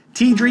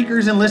Tea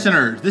drinkers and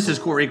listeners, this is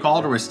Corey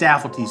Calder with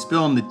Stafflety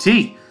Spilling the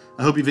Tea.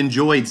 I hope you've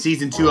enjoyed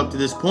season 2 up to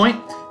this point,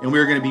 and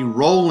we're going to be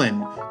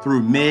rolling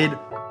through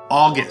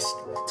mid-August.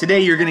 Today,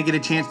 you're going to get a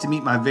chance to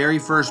meet my very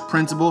first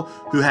principal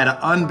who had an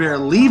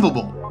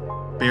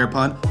unbelievable, bear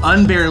pun,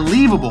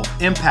 unbelievable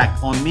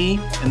impact on me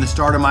and the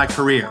start of my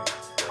career.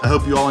 I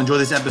hope you all enjoy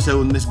this episode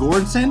with Miss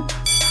Goranson.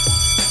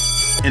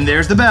 And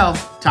there's the bell.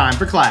 Time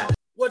for class.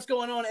 What's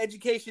going on,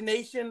 Education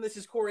Nation? This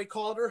is Corey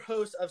Calder,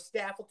 host of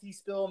Stafflety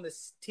Spilling the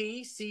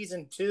Tea,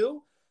 Season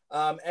 2.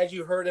 As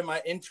you heard in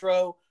my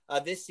intro,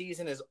 this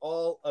season is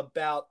all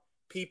about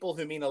people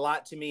who mean a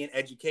lot to me in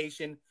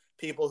education,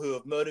 people who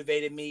have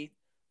motivated me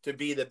to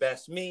be the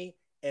best me,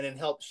 and then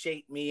helped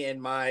shape me in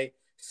my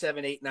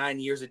 7, 8, 9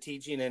 years of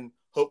teaching and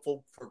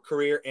hopeful for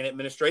career in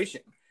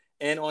administration.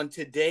 And on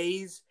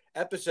today's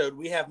episode,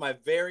 we have my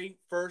very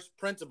first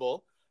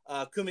principal,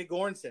 Kumi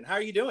Goranson. How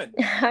are you doing?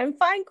 I'm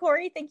fine,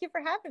 Corey. Thank you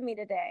for having me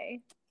today.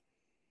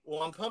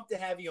 Well, I'm pumped to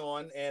have you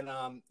on. And,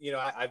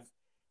 I've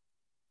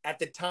at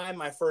the time,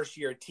 my first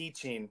year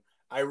teaching,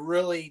 I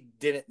really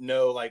didn't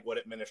know like what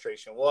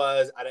administration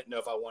was. I didn't know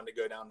if I wanted to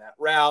go down that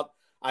route.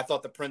 I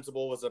thought the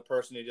principal was a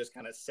person who just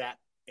kind of sat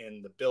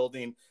in the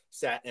building,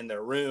 sat in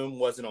their room,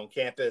 wasn't on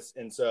campus.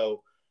 And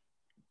so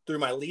through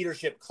my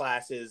leadership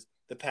classes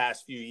the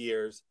past few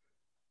years,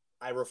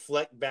 I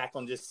reflect back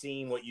on just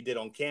seeing what you did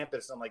on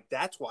campus. I'm like,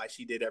 that's why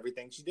she did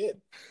everything she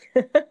did.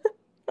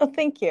 Well,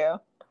 thank you.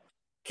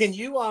 Can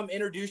you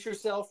introduce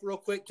yourself real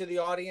quick to the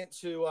audience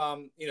who,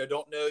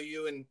 don't know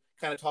you and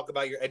kind of talk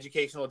about your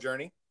educational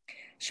journey?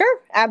 Sure,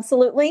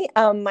 absolutely.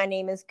 My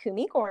name is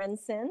Kumi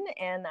Goranson,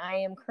 and I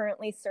am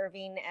currently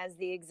serving as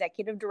the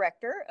executive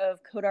director of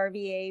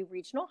CodeRVA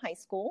Regional High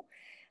School,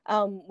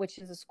 which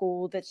is a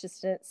school that's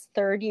just in its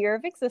 3rd year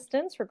of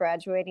existence. We're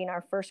graduating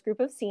our first group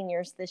of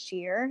seniors this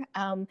year.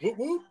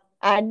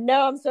 I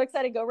know, I'm so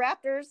excited. Go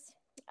Raptors.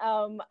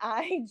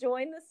 I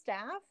joined the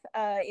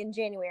staff in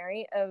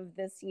January of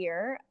this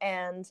year,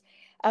 and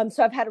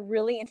so I've had a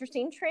really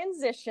interesting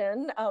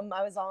transition. I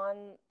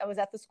was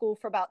at the school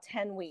for about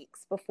 10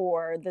 weeks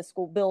before the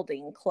school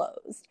building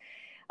closed.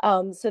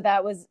 So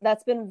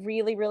that's been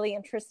really, really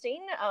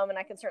interesting. And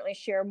I can certainly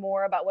share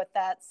more about what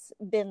that's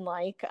been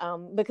like,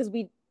 because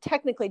we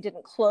technically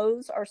didn't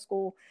close our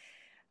school.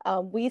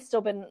 We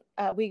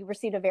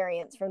received a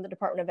variance from the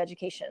Department of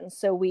Education.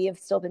 So we have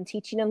still been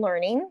teaching and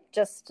learning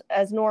just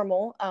as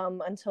normal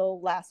until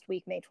last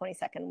week, May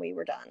 22nd, we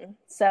were done.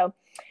 So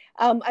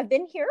I've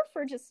been here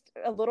for just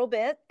a little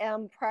bit.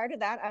 Prior to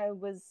that,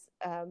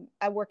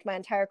 I worked my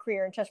entire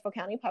career in Chesterfield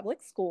County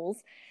Public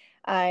Schools.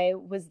 I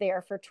was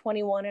there for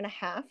 21 and a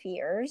half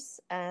years.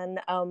 And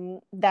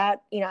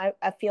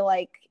I feel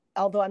like,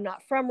 although I'm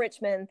not from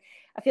Richmond,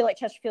 I feel like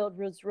Chesterfield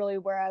was really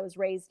where I was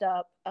raised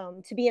up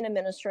to be an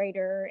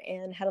administrator,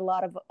 and had a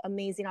lot of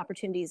amazing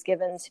opportunities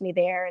given to me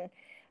there.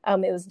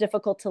 And it was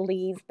difficult to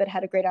leave, but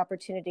had a great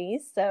opportunity.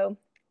 So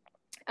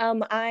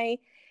I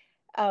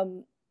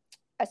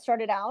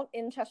started out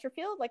in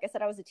Chesterfield. Like I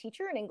said, I was a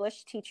teacher, an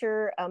English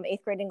teacher,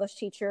 8th grade English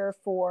teacher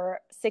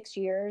for 6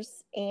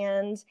 years.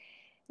 And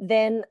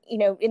then,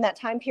 in that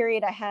time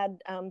period, I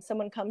had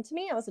someone come to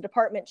me. I was a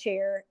department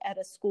chair at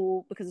a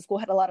school because the school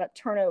had a lot of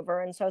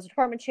turnover. And so I was a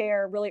department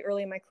chair really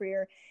early in my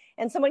career.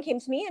 And someone came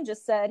to me and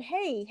just said,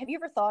 "Hey, have you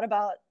ever thought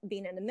about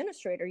being an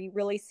administrator? You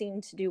really seem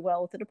to do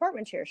well with the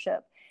department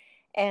chairship."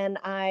 And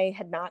I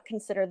had not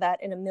considered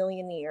that in a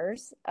million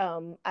years.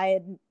 I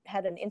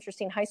had an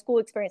interesting high school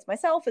experience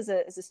myself as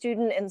a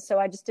student. And so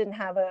I just didn't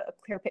have a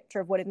clear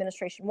picture of what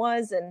administration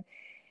was. And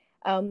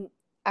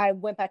I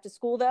went back to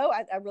school, though.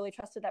 I really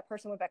trusted that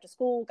person, went back to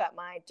school, got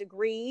my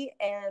degree,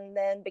 and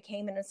then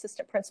became an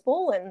assistant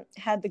principal, and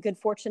had the good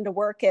fortune to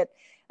work at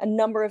a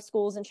number of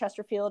schools in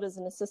Chesterfield as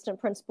an assistant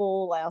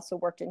principal. I also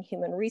worked in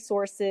human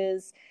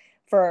resources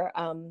for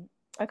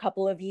a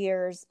couple of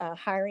years,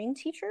 hiring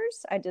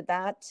teachers. I did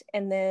that.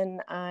 And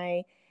then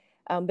I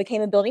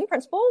became a building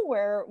principal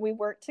where we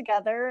worked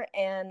together,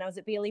 and I was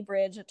at Bailey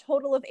Bridge a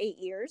total of 8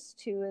 years,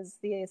 2 as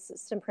the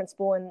assistant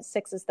principal and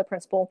 6 as the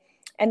principal.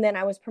 And then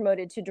I was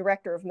promoted to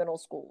director of middle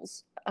school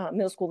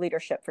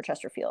leadership for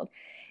Chesterfield.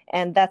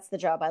 And that's the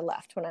job I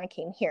left when I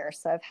came here.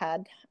 So I've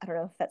had, I don't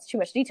know if that's too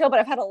much detail, but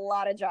I've had a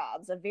lot of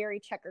jobs, a very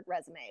checkered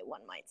resume,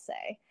 one might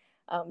say,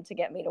 to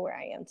get me to where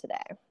I am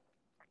today.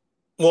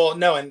 Well,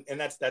 no, and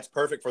that's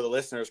perfect for the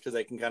listeners, because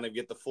they can kind of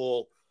get the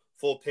full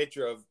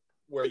picture of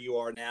where you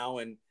are now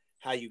and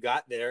how you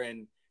got there.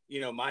 And,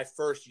 my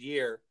first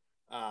year,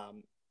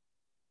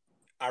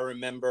 I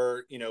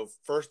remember,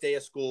 first day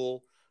of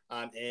school,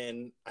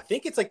 and I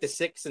think it's like the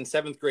 6th and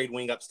 7th grade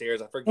wing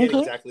upstairs. I forget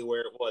exactly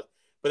where it was,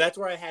 but that's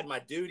where I had my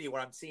duty,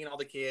 where I'm seeing all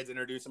the kids,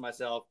 introducing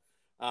myself.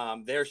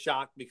 They're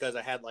shocked because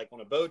I had like on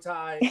a bow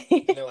tie.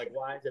 And they're like,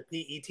 "Why is a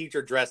PE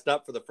teacher dressed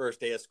up for the first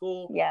day of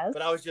school?" Yes.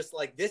 But I was just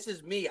like, "This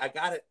is me. I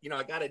got it.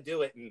 I got to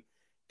do it." And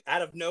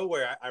out of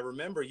nowhere, I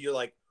remember you're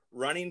like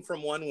running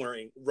from one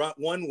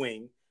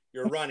wing.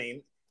 You're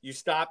running. You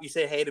stop. You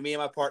say hey to me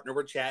and my partner.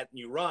 We're chatting.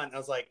 You run. I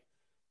was like,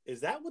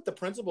 "Is that what the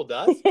principal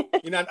does?"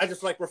 I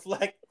just like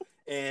reflect.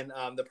 And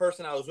the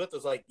person I was with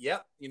was like,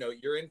 "Yep,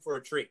 you're in for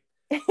a treat."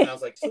 And I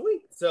was like,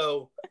 sweet.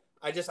 So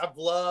I've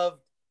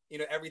loved,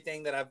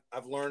 everything that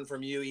I've learned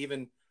from you.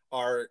 Even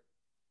our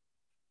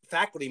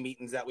faculty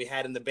meetings that we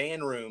had in the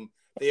band room,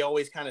 they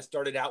always kind of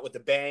started out with a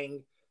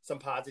bang, some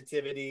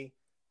positivity,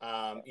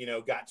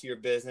 got to your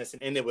business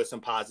and ended with some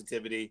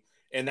positivity.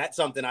 And that's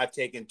something I've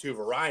taken to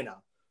Verina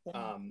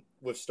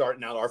with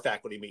starting out our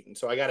faculty meeting.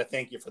 So I got to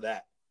thank you for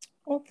that.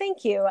 Well,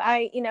 thank you.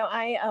 I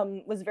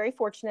was very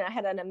fortunate. I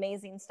had an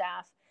amazing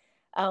staff.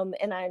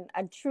 And I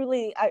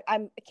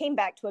came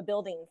back to a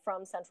building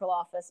from central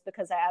office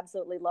because I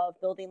absolutely love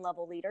building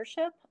level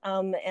leadership.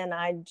 And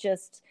I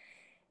just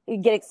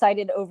get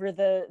excited over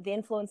the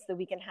influence that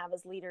we can have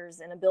as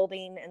leaders in a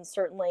building. And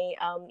certainly,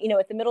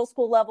 at the middle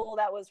school level,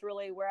 that was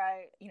really where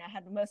I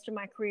had most of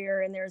my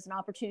career. And there's an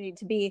opportunity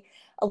to be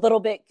a little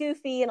bit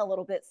goofy and a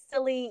little bit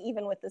silly,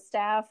 even with the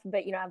staff.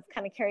 But, I've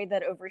kind of carried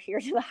that over here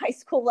to the high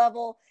school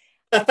level.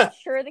 I'm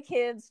sure the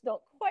kids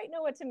don't quite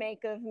know what to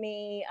make of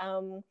me.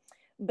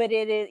 But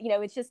it is,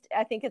 it's just,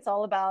 I think it's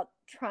all about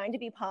trying to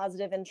be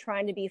positive and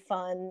trying to be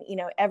fun.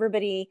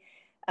 Everybody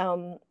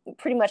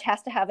pretty much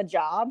has to have a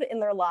job in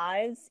their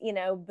lives,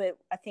 but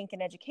I think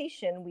in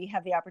education, we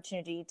have the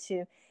opportunity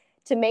to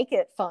make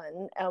it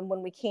fun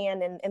when we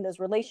can. And those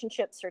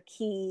relationships are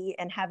key,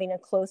 and having a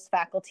close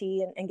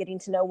faculty and getting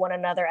to know one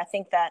another. I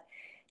think that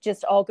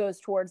just all goes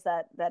towards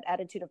that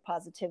attitude of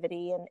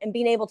positivity and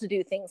being able to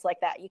do things like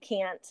that. You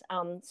can't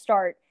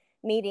start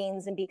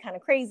meetings and be kind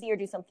of crazy or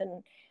do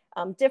something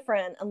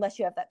different unless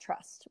you have that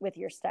trust with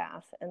your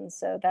staff. And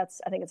so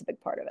I think it's a big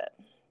part of it.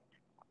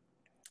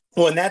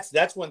 Well, and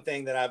that's one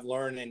thing that I've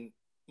learned in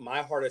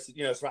my hardest,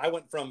 so I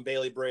went from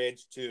Bailey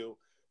Bridge to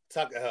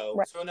Tuckahoe,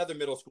 right. So another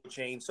middle school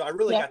chain. So I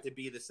really got to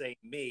be the same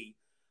me.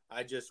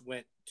 I just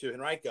went to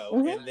Henrico,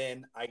 and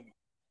then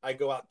I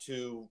go out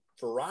to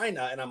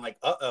Verina, and I'm like,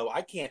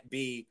 I can't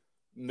be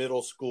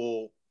middle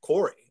school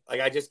Corey. Like,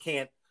 I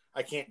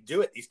can't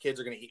do it. These kids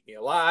are going to eat me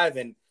alive.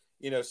 And,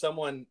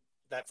 someone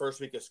that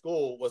first week of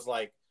school was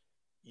like,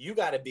 you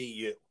got to be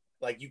you.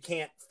 Like, you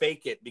can't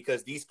fake it,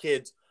 because these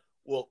kids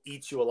will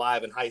eat you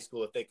alive in high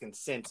school if they can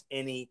sense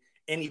any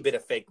bit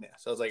of fakeness.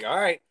 So I was like, all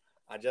right,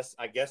 I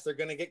guess they're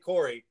going to get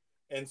Corey.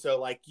 And so,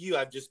 like you,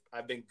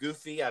 I've been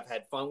goofy. I've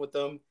had fun with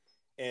them.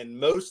 And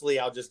mostly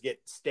I'll just get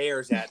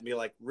stares at me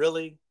like,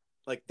 really?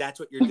 Like, that's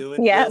what you're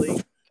doing? Yes.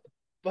 Really?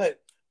 But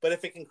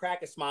if it can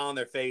crack a smile on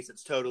their face,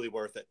 it's totally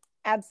worth it.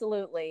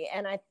 Absolutely.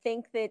 And I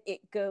think that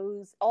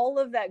all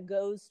of that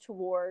goes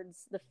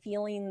towards the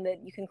feeling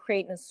that you can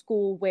create in a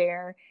school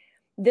where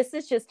this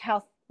is just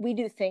how we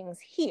do things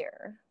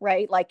here,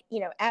 right? Like,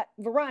 at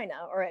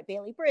Verina or at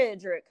Bailey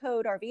Bridge or at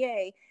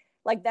CodeRVA,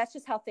 like, that's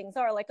just how things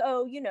are. Like,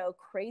 oh,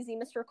 crazy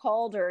Mr.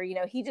 Calder,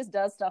 he just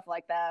does stuff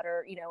like that.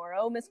 Or, or,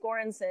 oh, Miss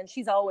Goranson,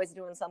 she's always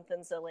doing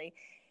something silly,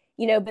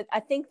 but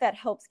I think that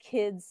helps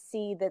kids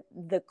see that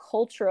the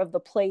culture of the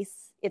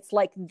place, it's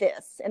like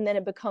this, and then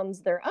it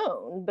becomes their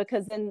own.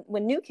 Because then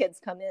when new kids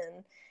come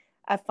in,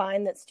 I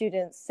find that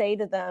students say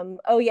to them,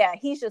 oh yeah,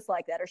 he's just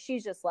like that, or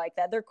she's just like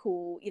that. They're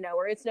cool,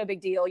 or it's no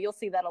big deal. You'll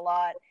see that a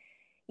lot,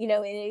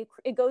 and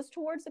it goes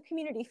towards the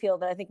community feel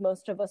that I think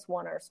most of us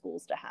want our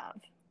schools to have.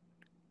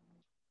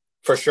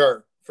 For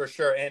sure.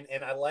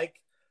 And I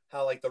like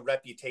how, like, the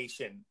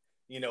reputation,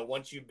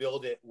 once you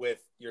build it with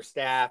your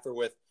staff or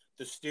with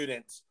the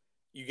students,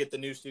 you get the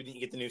new student, you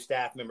get the new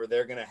staff member,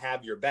 they're going to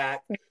have your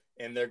back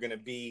and they're going to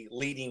be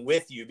leading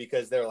with you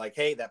because they're like,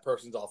 hey, that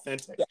person's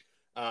authentic.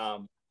 Yeah.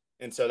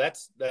 And so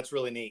that's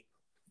really neat.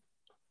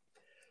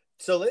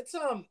 So let's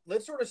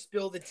sort of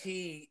spill the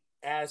tea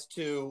as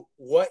to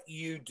what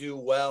you do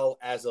well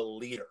as a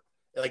leader.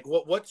 Like,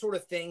 what sort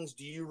of things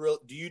do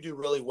you do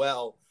really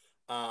well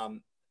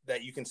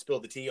that you can spill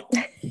the tea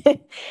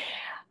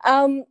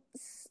on?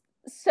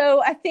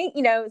 So I think,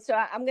 so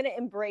I'm going to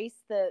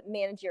embrace the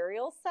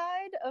managerial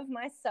side of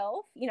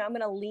myself. I'm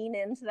going to lean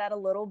into that a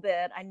little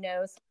bit. I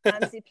know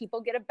sometimes people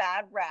get a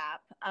bad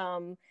rap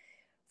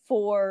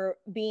for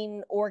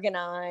being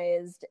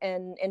organized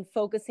and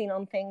focusing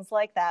on things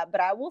like that.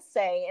 But I will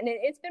say, and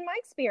it's been my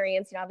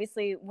experience,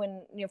 obviously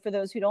when, for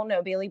those who don't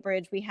know, Bailey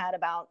Bridge, we had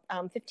about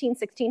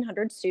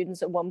 1,600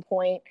 students at one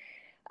point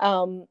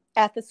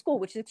at the school,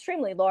 which is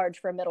extremely large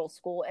for a middle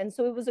school. And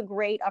so it was a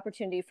great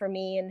opportunity for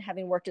me, and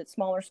having worked at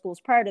smaller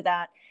schools prior to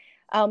that,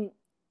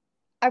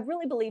 I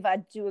really believe I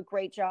do a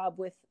great job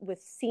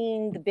with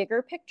seeing the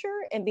bigger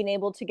picture and being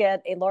able to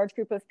get a large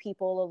group of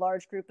people, a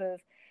large group of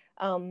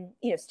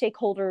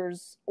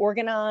stakeholders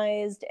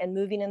organized and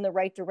moving in the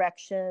right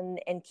direction,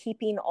 and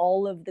keeping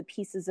all of the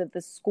pieces of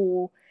the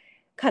school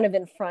kind of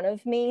in front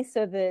of me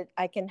so that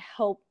I can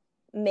help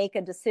make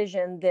a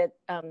decision that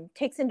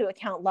takes into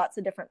account lots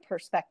of different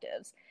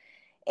perspectives.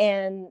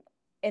 And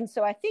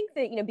so I think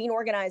that, being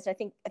organized, I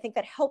think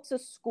that helps a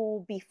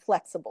school be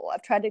flexible.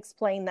 I've tried to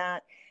explain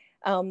that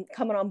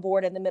coming on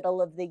board in the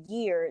middle of the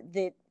year,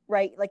 that,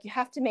 right, like, you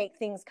have to make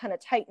things kind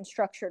of tight and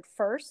structured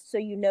first, so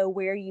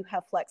where you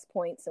have flex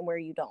points and where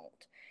you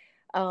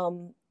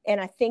don't. And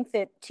I think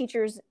that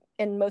teachers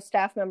and most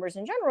staff members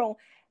in general,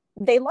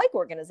 they like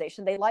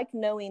organization. They like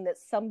knowing that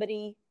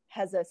somebody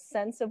has a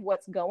sense of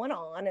what's going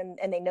on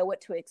and they know what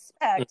to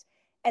expect.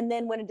 And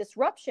then when a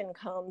disruption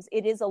comes,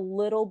 it is a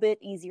little bit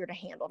easier to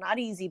handle. Not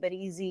easy, but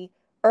easier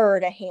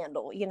to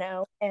handle, you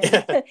know? And,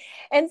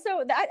 and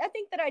so I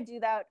think that I do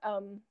that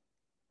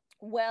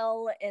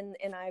well. And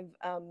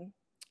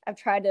I've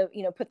tried to,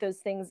 you know, put those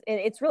things in.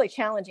 It's really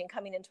challenging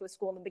coming into a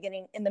school in the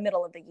beginning, in the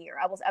middle of the year.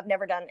 I've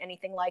never done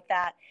anything like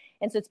that.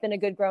 And so it's been a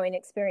good growing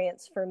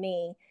experience for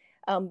me.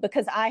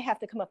 Because I have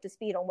to come up to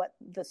speed on what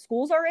the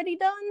school's already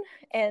done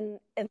and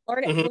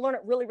learn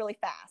it really, really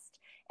fast.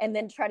 And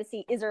then try to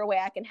see, is there a way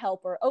I can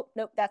help, or, oh,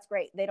 nope, that's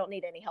great. They don't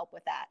need any help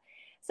with that.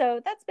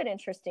 So that's been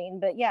interesting.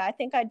 But yeah, I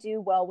think I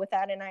do well with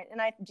that. And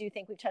I do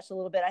think we've touched a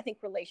little bit. I think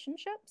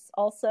relationships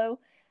also,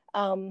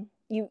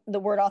 the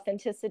word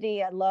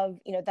authenticity, I love,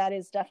 you know, that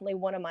is definitely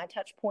one of my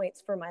touch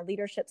points for my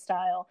leadership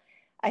style.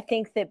 I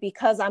think that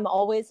because I'm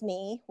always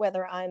me,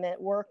 whether I'm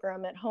at work or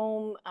I'm at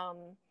home,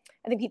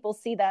 I think people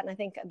see that, and I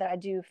think that I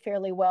do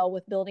fairly well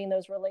with building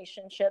those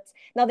relationships.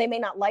 Now, they may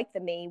not like the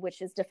me,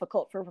 which is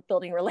difficult for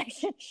building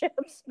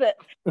relationships, but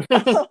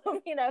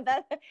you know,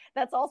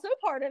 that's also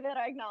part of it.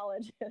 I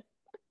acknowledge.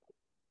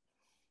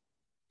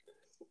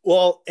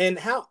 Well, and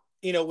how,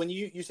 you know, when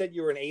you said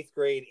you were an 8th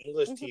grade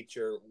English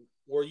teacher,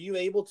 were you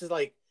able to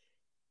like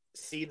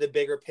see the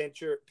bigger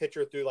picture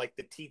through like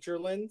the teacher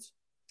lens,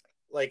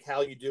 like how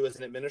you do as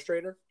an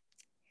administrator?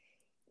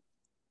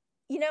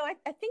 You know,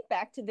 I think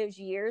back to those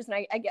years, and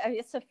I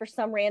guess if for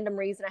some random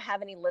reason I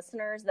have any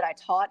listeners that I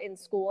taught in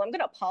school, I'm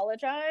going to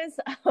apologize.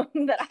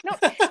 That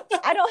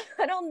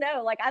I don't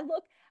know. Like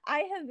I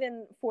have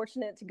been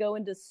fortunate to go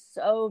into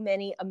so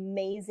many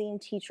amazing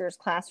teachers'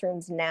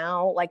 classrooms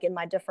now, like in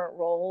my different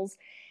roles.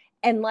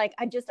 And like,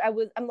 I'm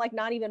like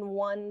not even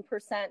 1%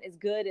 as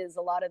good as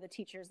a lot of the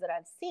teachers that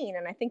I've seen.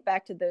 And I think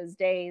back to those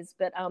days,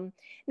 but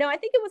no, I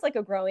think it was like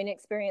a growing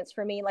experience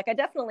for me. Like I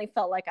definitely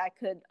felt like I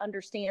could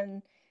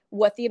understand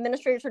what the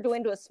administrators are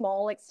doing to a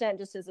small extent,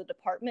 just as a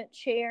department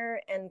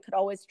chair, and could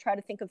always try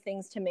to think of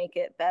things to make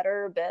it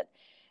better. But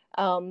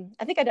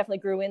I think I definitely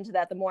grew into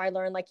that the more I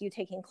learned, like you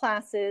taking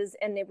classes,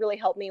 and it really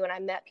helped me when I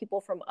met people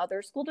from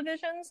other school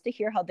divisions to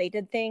hear how they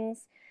did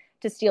things,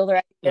 to steal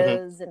their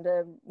ideas and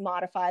to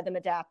modify them,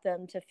 adapt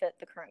them to fit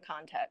the current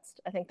context.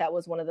 I think that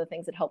was one of the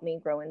things that helped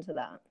me grow into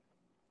that.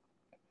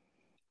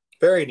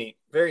 Very neat.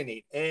 Very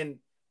neat. And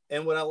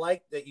what I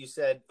like that you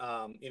said,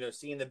 you know,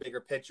 seeing the bigger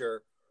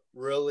picture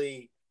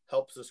really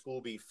helps the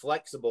school be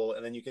flexible,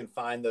 and then you can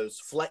find those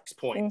flex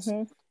points.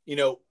 You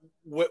know,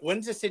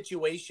 when's a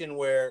situation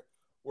where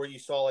you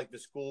saw like the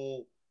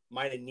school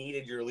might have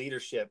needed your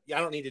leadership? I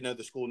don't need to know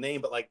the school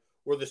name, but like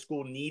where the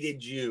school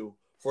needed you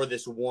for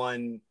this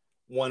one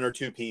or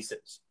two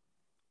pieces.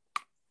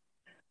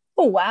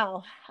 Oh,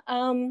 wow.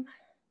 I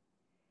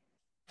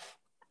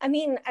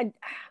mean, I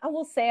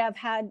will say I've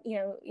had, you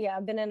know,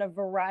 I've been in a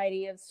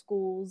variety of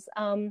schools.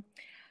 I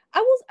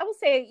will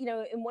say, you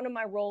know, in one of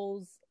my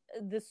roles,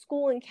 the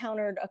school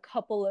encountered a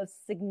couple of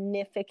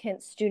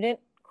significant student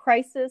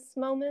crisis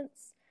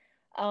moments,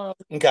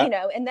 you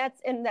know, and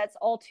that's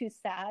all too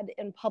sad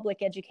in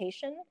public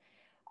education.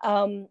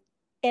 And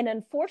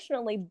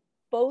unfortunately,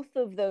 both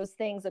of those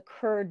things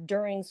occurred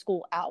during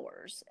school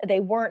hours. They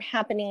weren't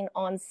happening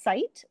on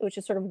site, which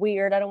is sort of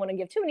weird. I don't want to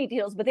give too many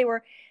details, but they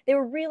were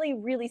really,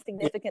 really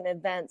significant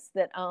events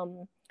that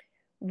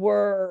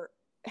were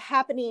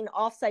happening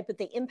offsite, but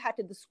they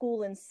impacted the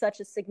school in such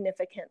a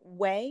significant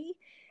way.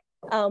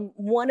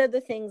 One of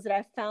the things that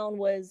I found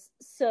was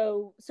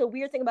so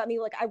weird thing about me,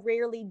 like I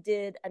rarely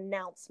did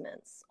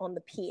announcements on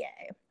the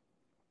PA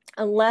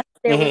unless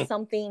there was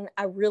something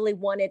I really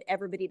wanted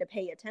everybody to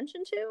pay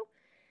attention to.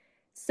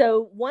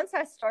 So once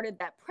I started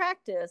that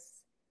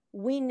practice,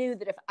 we knew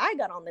that if I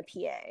got on the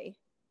PA,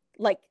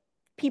 like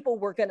people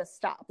were going to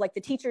stop. Like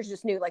the teachers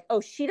just knew, like,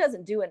 oh, she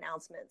doesn't do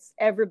announcements.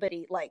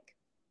 Everybody, like,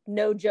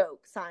 no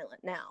joke,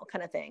 silent now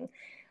kind of thing.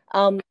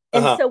 And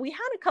so we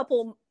had a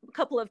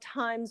couple of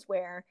times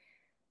where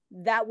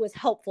that was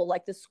helpful.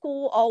 Like the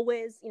school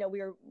always, you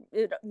know,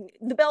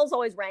 the bells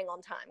always rang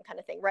on time kind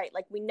of thing, right?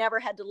 Like we never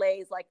had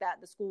delays like that.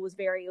 The school was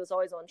it was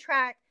always on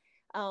track.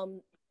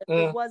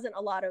 There wasn't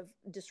a lot of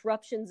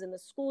disruptions in the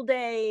school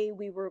day.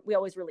 We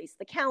always released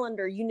the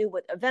calendar. You knew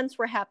what events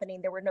were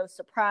happening. There were no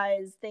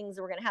surprise things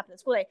that were going to happen in the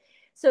school day.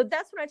 So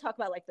that's when I talk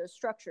about like those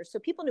structures. So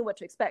people knew what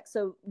to expect.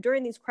 So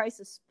during these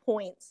crisis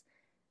points,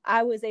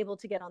 I was able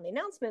to get on the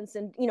announcements,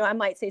 and, you know, I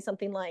might say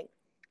something like,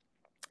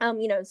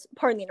 you know,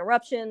 pardon the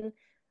interruption.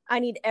 I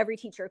need every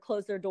teacher to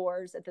close their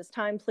doors at this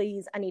time,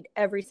 please. I need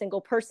every single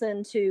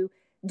person to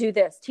do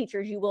this.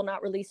 Teachers, you will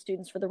not release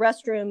students for the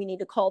restroom. You need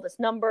to call this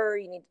number.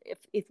 You need,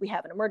 if we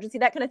have an emergency,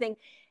 that kind of thing.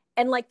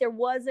 And like, there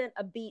wasn't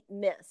a beat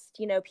missed,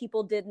 you know,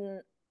 people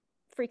didn't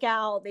freak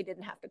out. They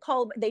didn't have to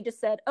call. They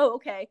just said, oh,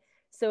 okay.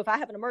 So if I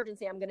have an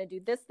emergency, I'm going to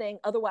do this thing.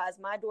 Otherwise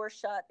my door's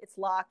shut. It's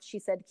locked. She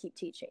said to keep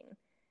teaching.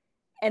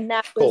 And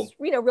that was,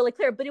 you know, really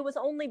clear, but it was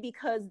only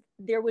because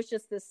there was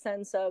just this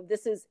sense of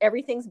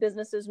everything's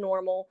business as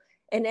normal.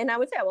 And I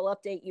would say I will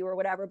update you or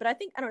whatever. But I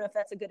don't know if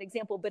that's a good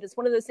example, but it's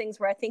one of those things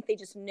where I think they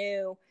just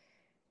knew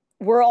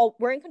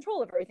we're in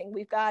control of everything.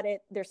 We've got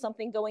it. There's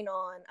something going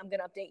on. I'm going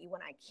to update you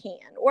when I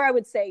can. Or I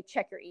would say,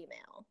 check your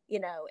email,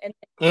 and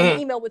the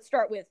email would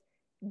start with,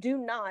 do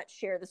not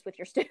share this with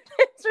your students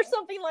or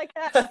something like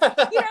that.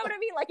 You know what I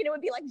mean? Like, and it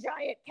would be like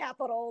giant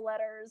capital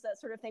letters, that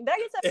sort of thing. But I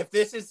guess if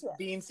this is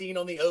being seen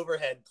on the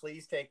overhead,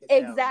 please take it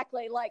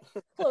exactly down. Like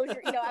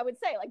closure, I would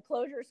say like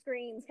closure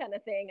screens kind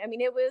of thing. I mean,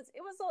 it was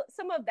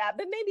some of that,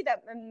 but maybe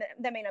that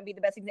may not be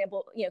the best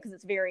example, because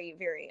it's very,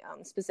 very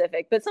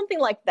specific, but something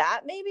like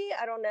that, maybe,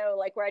 I don't know,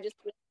 like where I just.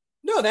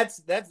 No,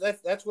 that's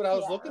what I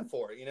was looking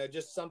for,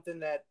 just something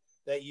that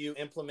you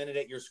implemented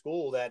at your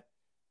school that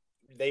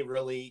they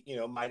really,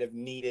 might have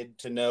needed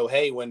to know,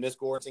 hey, when Miss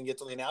Goranson gets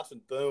on the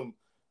announcement, boom,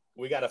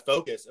 we got to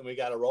focus and we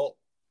got to roll.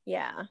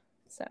 Yeah.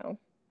 So.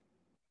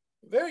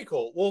 Very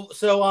cool. Well,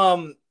 so,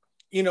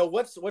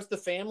 what's the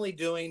family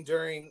doing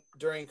during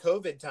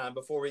COVID time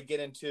before we get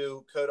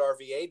into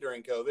CodeRVA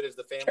during COVID? Is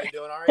the family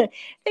doing all right?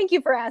 Thank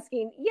you for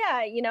asking.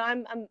 Yeah.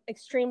 I'm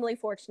extremely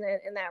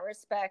fortunate in that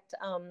respect.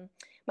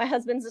 My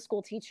husband's a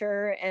school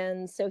teacher,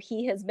 and so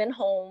he has been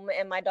home,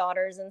 and my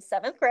daughter's in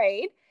 7th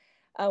grade.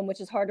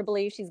 Which is hard to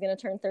believe. She's going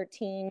to turn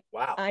 13.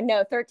 Wow. I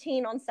know,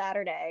 13 on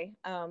Saturday,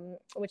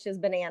 which is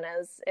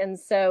bananas. And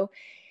so,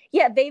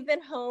 yeah, they've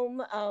been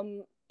home,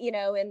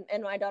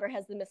 and my daughter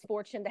has the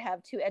misfortune to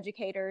have 2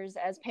 educators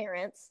as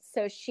parents.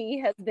 So she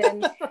has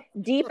been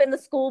deep in the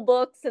school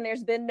books, and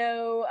there's been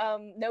no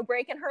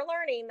break in her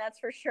learning, that's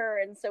for sure.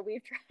 And so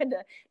we've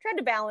tried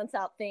to balance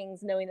out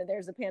things, knowing that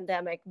there's a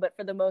pandemic, but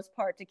for the most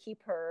part to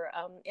keep her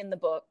in the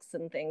books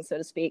and things, so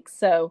to speak.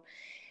 So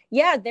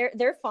yeah,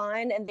 they're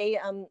fine. And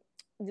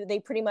they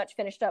pretty much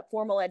finished up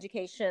formal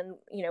education,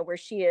 where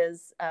she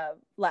is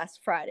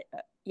last Friday.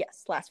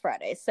 Last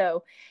Friday.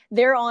 So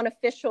they're on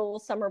official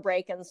summer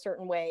break in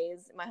certain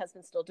ways. My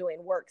husband's still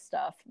doing work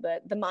stuff,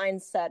 but the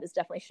mindset is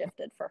definitely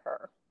shifted for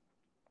her.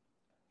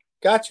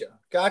 Gotcha.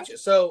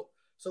 So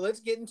let's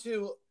get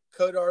into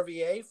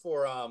CodeRVA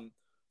for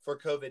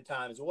COVID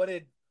times. What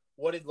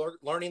did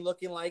learning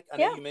looking like? I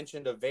know you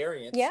mentioned a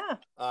variance. Yeah.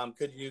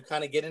 Could you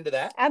kind of get into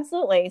that?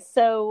 Absolutely.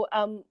 So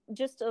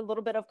just a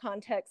little bit of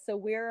context. So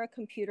we're a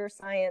computer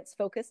science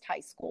focused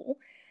high school,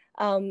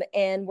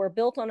 and we're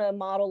built on a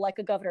model like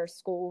a governor's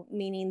school,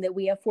 meaning that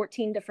we have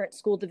 14 different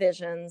school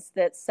divisions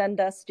that send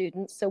us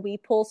students. So we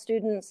pull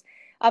students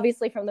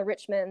obviously from the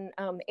Richmond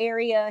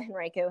area,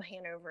 Henrico,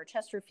 Hanover,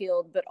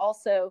 Chesterfield, but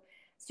also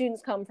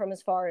students come from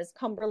as far as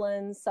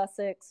Cumberland,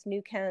 Sussex,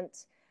 New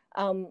Kent,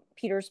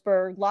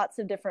 Petersburg, lots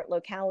of different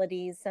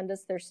localities send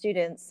us their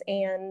students.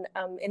 And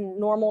in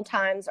normal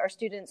times, our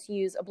students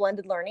use a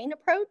blended learning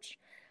approach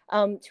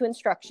to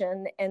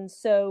instruction. And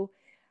so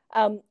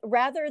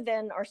rather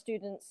than our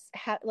students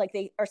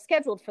they are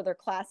scheduled for their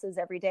classes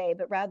every day,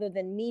 but rather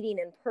than meeting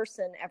in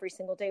person every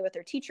single day with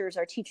their teachers,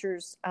 our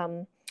teachers,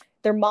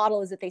 their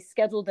model is that they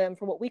schedule them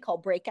for what we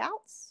call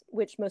breakouts,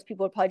 which most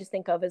people would probably just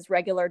think of as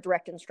regular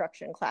direct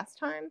instruction class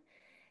time.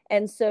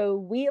 And so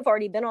we have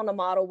already been on a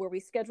model where we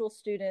schedule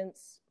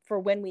students for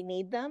when we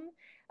need them.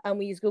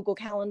 We use Google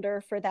Calendar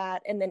for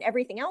that. And then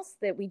everything else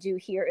that we do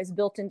here is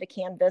built into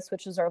Canvas,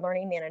 which is our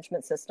learning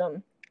management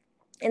system.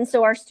 And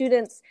so our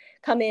students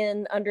come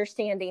in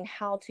understanding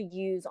how to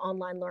use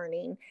online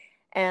learning.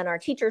 And our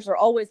teachers are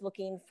always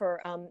looking for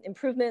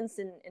improvements,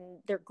 and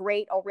they're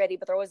great already,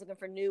 but they're always looking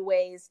for new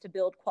ways to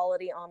build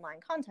quality online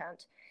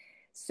content.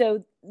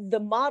 So the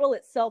model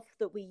itself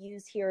that we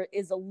use here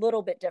is a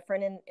little bit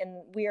different.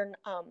 And we're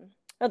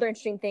another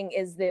interesting thing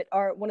is that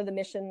one of the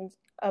missions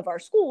of our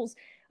school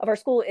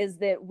is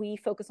that we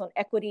focus on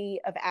equity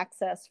of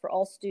access for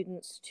all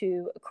students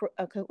to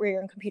a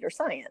career in computer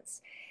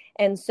science.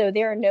 And so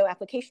there are no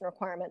application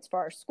requirements for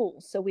our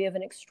schools. So we have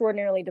an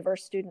extraordinarily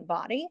diverse student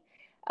body.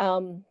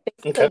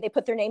 Basically, they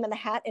put their name in the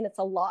hat, and it's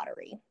a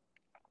lottery.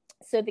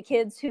 So the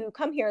kids who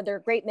come here, they're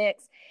a great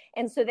mix.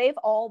 And so they've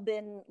all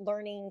been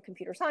learning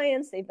computer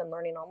science. They've been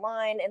learning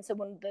online. And so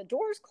when the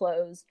doors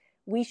closed,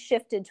 we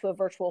shifted to a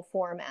virtual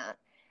format.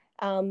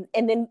 And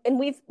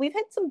we've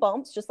had some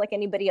bumps just like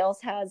anybody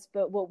else has.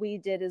 But what we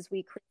did is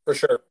we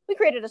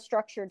created a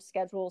structured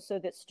schedule so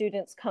that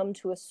students come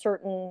to a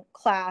certain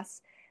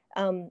class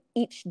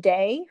each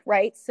day,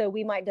 right? So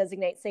we might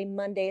designate, say,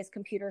 Monday is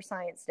computer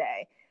science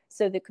day.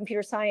 So the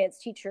computer science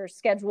teachers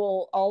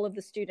schedule all of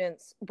the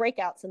students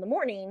breakouts in the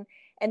morning.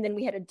 And then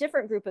we had a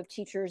different group of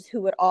teachers who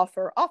would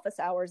offer office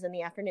hours in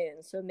the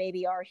afternoon. So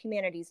maybe our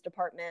humanities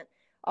department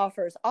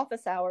offers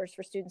office hours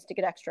for students to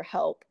get extra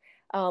help.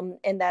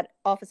 And that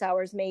office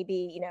hours may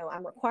be,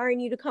 I'm requiring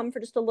you to come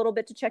for just a little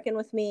bit to check in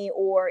with me,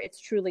 or it's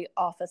truly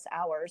office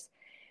hours.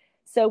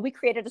 So we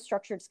created a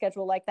structured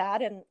schedule like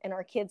that, and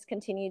our kids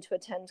continued to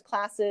attend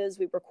classes.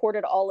 We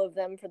recorded all of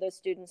them for those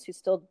students who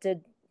still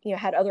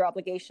had other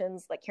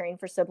obligations like caring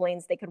for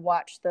siblings. They could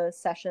watch the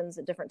sessions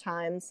at different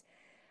times.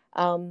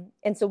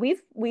 And so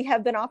we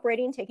have been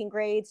operating, taking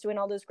grades, doing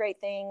all those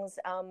great things.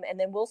 And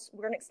then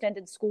we're an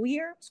extended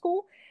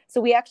school. So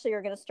we actually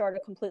are going to start a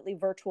completely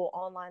virtual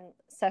online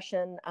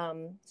session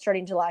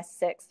starting July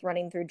 6th,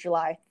 running through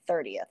July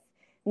 30th.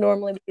 We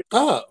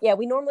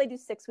normally do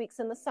 6 weeks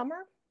in the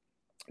summer.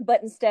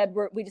 but instead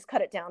we just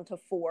cut it down to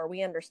 4.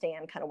 We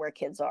understand kind of where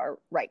kids are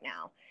right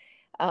now.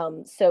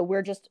 So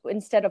we're just,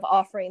 instead of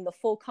offering the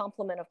full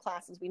complement of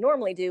classes we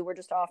normally do, we're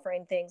just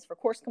offering things for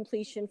course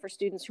completion for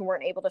students who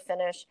weren't able to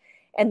finish.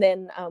 And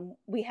then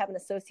we have an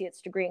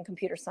associate's degree in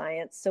computer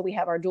science. So we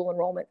have our dual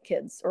enrollment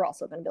kids are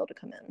also going to be able to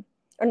come in,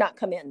 or not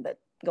come in, but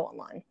go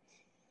online.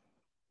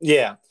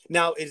 Yeah.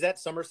 Now, is that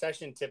summer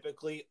session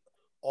typically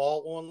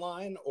all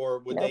online, or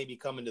would they be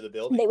coming to the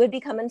building? They would be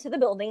coming to the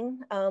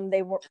building.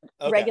 They were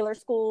regular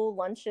school,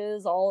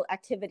 lunches, all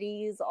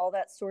activities, all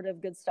that sort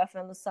of good stuff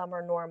in the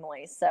summer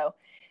normally. So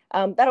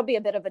that'll be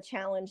a bit of a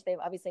challenge. They've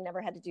obviously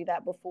never had to do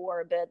that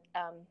before, but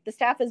the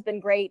staff has been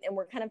great, and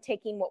we're kind of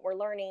taking what we're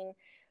learning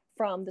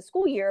from the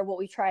school year, what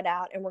we tried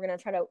out, and we're going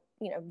to try to,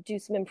 do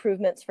some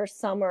improvements for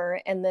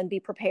summer, and then be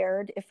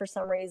prepared if for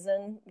some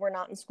reason we're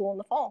not in school in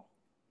the fall.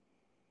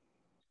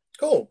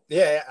 Cool.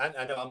 Yeah,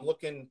 I know. I'm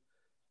looking.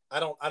 I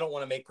don't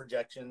want to make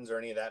projections or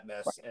any of that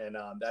mess, and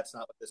that's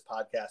not what this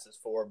podcast is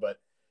for. But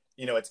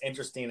it's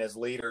interesting, as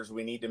leaders,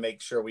 we need to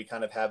make sure we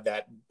kind of have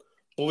that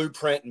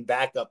blueprint and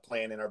backup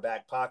plan in our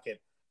back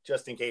pocket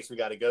just in case we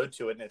got to go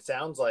to it. And it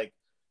sounds like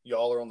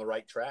y'all are on the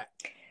right track.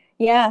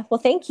 Yeah, well,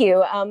 thank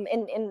you.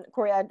 And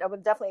Corey, I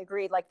would definitely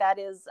agree. Like, that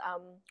is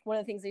one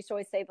of the things I used to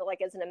always say, but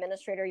like, as an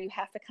administrator, you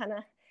have to kind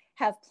of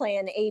have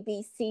plan A,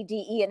 B, C,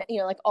 D, E, and,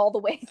 like all the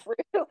way through,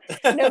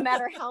 no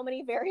matter how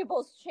many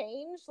variables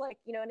change, like,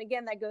 and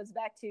again, that goes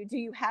back to, do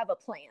you have a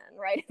plan,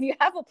 right? If you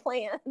have a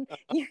plan,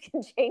 you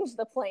can change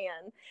the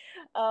plan,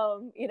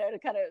 to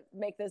kind of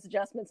make those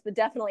adjustments. But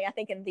definitely, I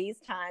think in these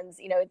times,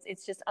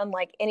 it's just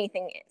unlike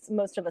anything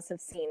most of us have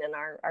seen in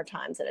our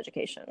times in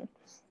education.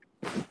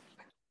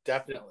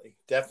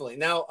 Definitely.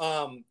 Now,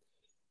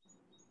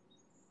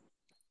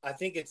 I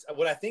think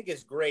what I think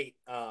is great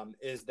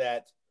is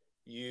that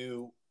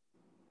you,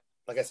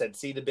 like I said,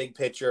 see the big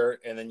picture,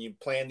 and then you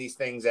plan these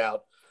things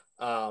out.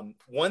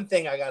 One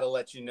thing I got to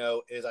let you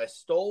know is I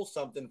stole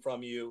something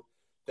from you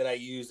that I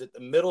used at the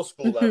middle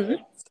school level.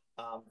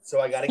 So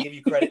I got to give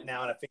you credit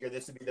now, and I figure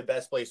this would be the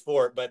best place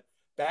for it. But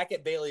back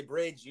at Bailey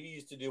Bridge, you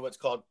used to do what's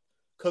called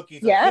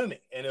cookies with Kumi,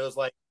 and it was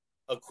like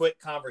a quick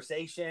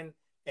conversation,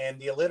 and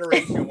the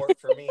alliteration worked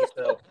for me.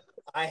 So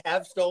I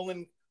have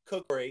stolen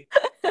cookery.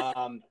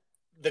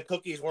 The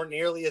cookies weren't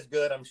nearly as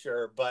good, I'm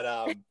sure, but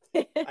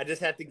I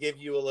just had to give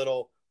you a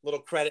little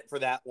credit for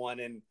that one.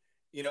 And,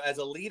 as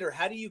a leader,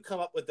 how do you come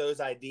up with those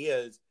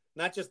ideas?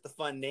 Not just the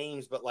fun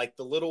names, but like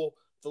the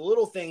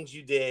little things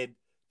you did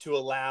to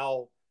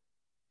allow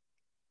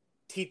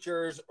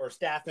teachers or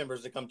staff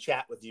members to come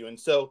chat with you. And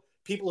so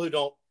people who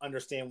don't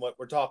understand what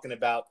we're talking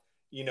about,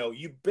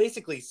 you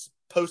basically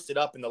posted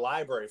up in the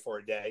library for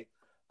a day.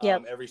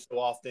 Every so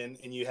often,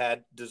 and you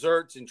had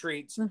desserts and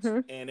treats,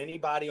 and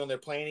anybody on their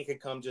planning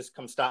could come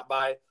stop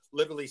by,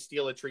 literally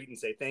steal a treat and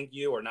say thank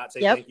you, or not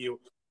say thank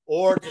you,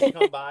 or just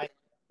come by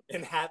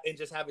and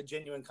just have a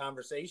genuine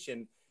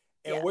conversation.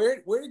 And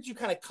where did you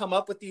kind of come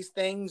up with these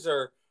things,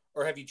 or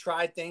have you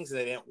tried things and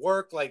they didn't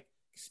work? Like,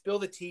 spill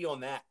the tea on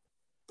that.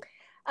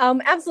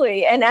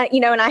 Absolutely. And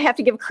and I have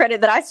to give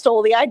credit that I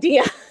stole the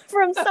idea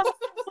from someone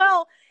as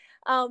well.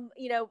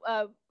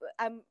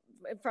 I'm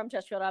from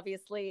Chesterfield,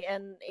 obviously,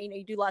 and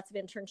you do lots of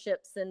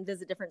internships and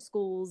visit different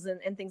schools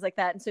and things like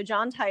that. And so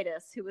John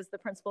Titus, who was the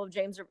principal of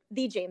James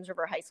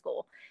River High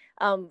School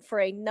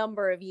for a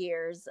number of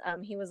years,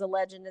 he was a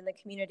legend in the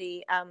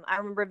community. I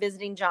remember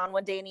visiting John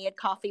one day, and he had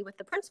coffee with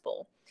the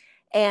principal,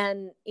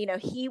 and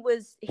he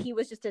was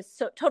just a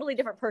totally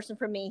different person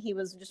from me. He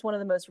was just one of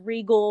the most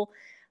regal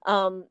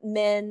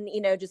men,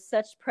 just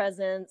such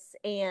presence,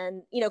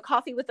 and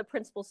coffee with the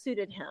principal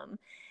suited him.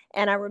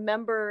 And I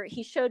remember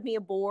he showed me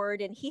a board,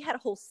 and he had a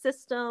whole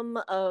system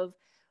of,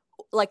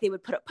 like, they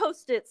would put up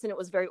Post-its, and it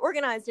was very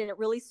organized, and it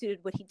really suited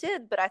what he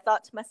did. But I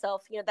thought to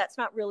myself, that's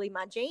not really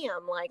my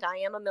jam. Like, I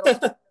am a middle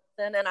school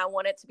person, and I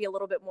want it to be a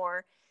little bit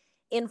more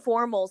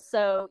informal.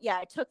 So yeah,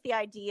 I took the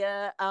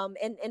idea.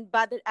 And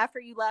after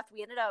you left,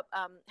 we ended up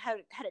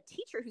had a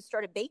teacher who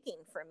started baking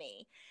for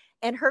me,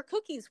 and her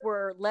cookies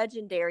were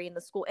legendary in the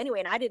school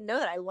anyway. And I didn't know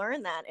that. I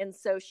learned that. And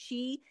so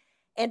she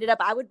ended up,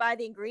 I would buy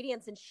the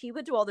ingredients and she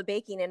would do all the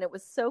baking, and it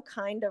was so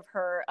kind of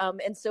her.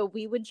 And so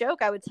we would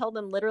joke, I would tell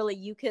them literally,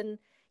 you can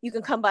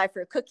come by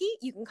for a cookie,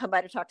 you can come by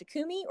to talk to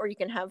Kumi, or you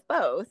can have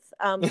both.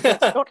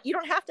 You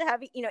don't have to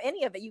have,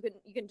 any of it. You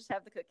can just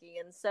have the cookie.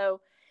 And so,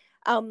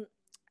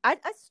 I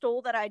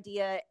stole that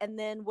idea. And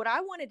then what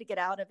I wanted to get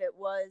out of it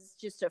was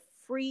just a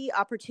free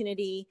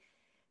opportunity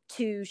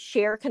to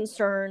share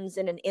concerns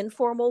in an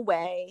informal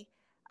way.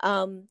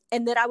 And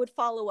that I would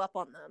follow up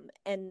on them.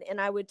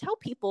 And I would tell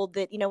people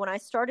that, when I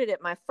started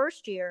it my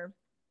first year,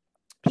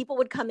 people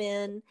would come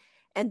in,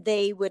 and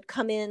they would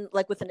come in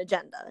like with an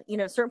agenda.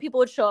 Certain people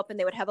would show up and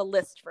they would have a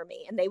list for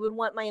me, and they would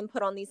want my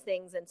input on these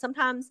things. And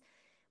sometimes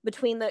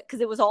because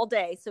it was all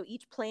day, so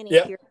each planning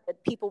period,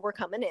 people were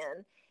coming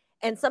in.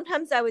 And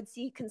sometimes I would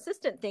see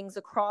consistent things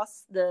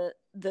across the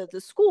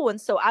school.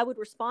 And so I would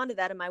respond to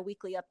that in my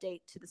weekly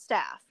update to the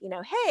staff.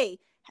 Hey,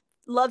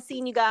 love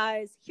seeing you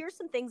guys. Here's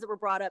some things that were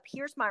brought up.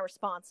 Here's my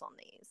response on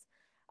these.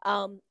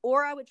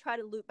 or I would try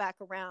to loop back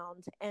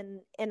around.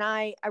 And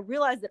I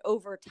realized that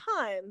over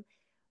time,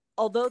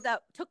 although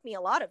that took me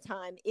a lot of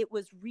time, it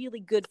was really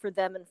good for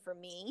them and for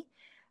me.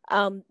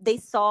 They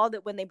saw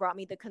that when they brought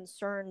me the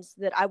concerns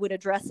that I would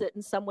address it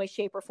in some way,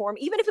 shape, or form,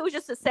 even if it was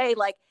just to say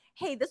like,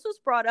 hey, this was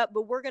brought up,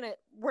 but we're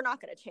not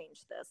gonna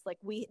change this. Like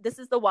this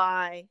is the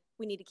why,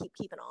 we need to keep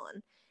keeping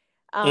on.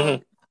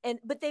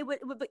 But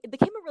it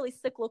became a really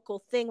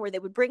cyclical thing where they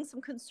would bring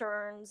some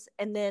concerns.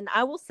 And then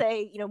I will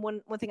say,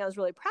 one thing I was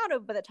really proud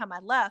of by the time I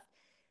left,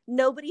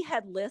 nobody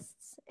had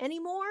lists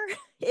anymore.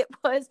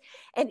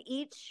 And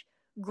each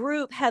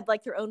group had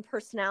like their own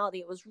personality.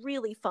 It was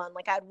really fun.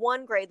 Like I had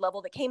one grade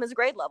level that came as a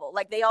grade level.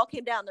 Like they all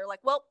came down. They're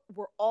like, well,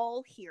 we're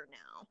all here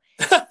now.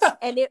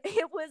 And it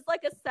was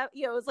like it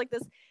was like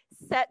this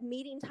set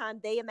meeting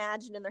time they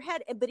imagined in their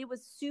head. But it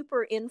was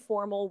super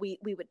informal. We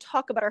would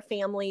talk about our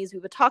families. We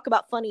would talk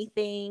about funny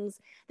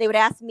things. They would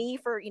ask me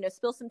for,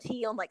 spill some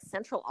tea on like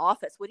central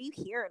office. What are you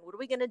hearing? What are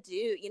we going to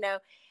do?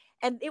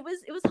 And it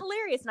was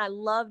hilarious. And I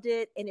loved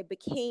it. And it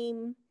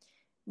became,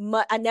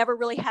 I never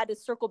really had to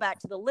circle back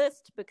to the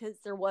list because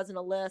there wasn't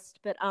a list,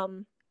 but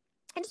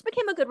it just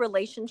became a good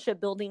relationship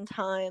building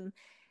time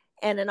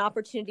and an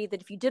opportunity that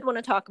if you did want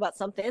to talk about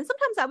something, and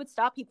sometimes I would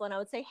stop people and I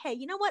would say, hey,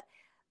 you know what?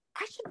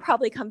 I should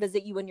probably come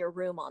visit you in your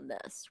room on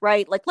this,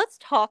 right? Like, let's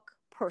talk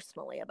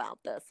personally about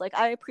this. Like,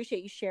 I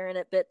appreciate you sharing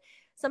it, but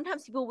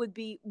sometimes people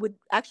would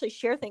actually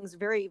share things,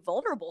 very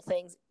vulnerable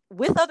things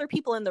with other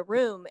people in the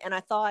room. And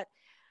I thought,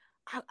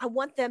 I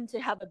want them to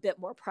have a bit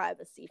more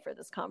privacy for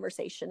this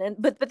conversation.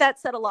 But that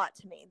said a lot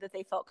to me, that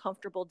they felt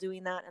comfortable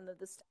doing that and that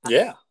the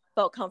staff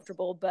felt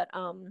comfortable. But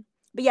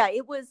yeah,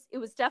 it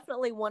was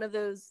definitely one of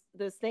those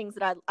things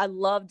that I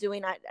love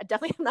doing. I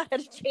definitely have not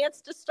had a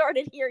chance to start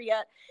it here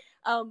yet.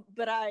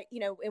 But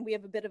and we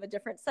have a bit of a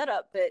different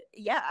setup, but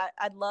yeah,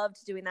 I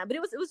loved doing that, but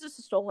it was just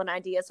a stolen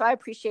idea. So I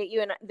appreciate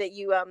you and that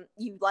you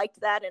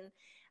liked that. And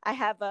I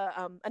have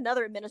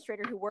another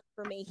administrator who worked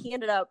for me. He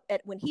ended up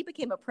when he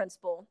became a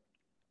principal,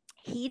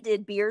 he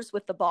did beers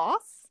with the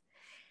boss,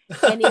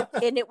 and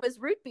it was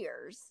root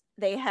beers.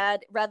 They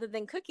had, rather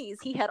than cookies,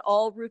 he had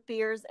all root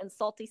beers and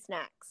salty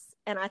snacks.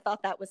 And I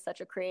thought that was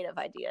such a creative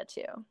idea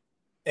too.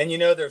 And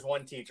there's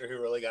one teacher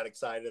who really got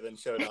excited and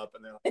showed up,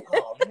 and they're like,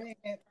 "Oh man!"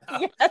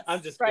 Yes,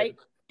 I'm just right.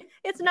 kidding.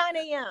 It's 9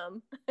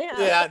 a.m.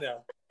 Yeah, I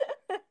know.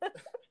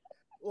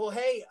 Well,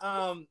 hey,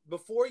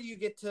 before you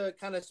get to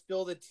kind of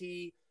spill the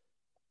tea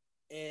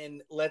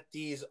and let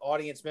these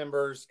audience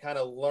members kind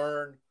of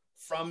learn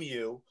from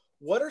you,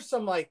 what are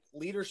some like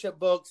leadership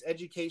books,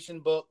 education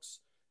books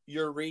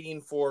you're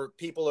reading for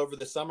people over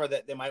the summer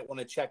that they might want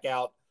to check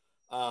out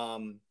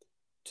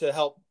to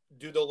help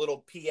do the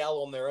little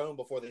PL on their own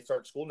before they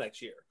start school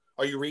next year?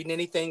 Are you reading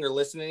anything or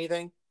listening to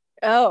anything?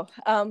 Oh,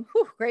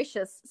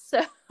 gracious.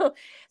 So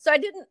I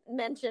didn't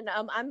mention,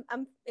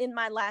 I'm in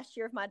my last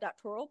year of my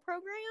doctoral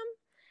program.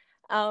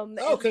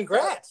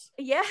 Congrats.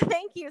 So, yeah,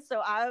 thank you.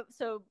 So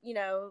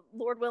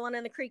Lord willing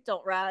and the creek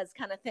don't rise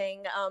kind of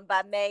thing.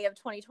 By May of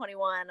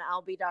 2021,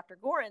 I'll be Dr.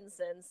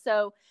 Goranson.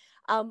 So,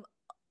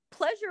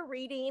 pleasure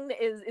reading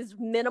is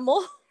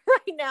minimal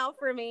right now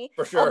for me.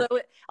 For sure.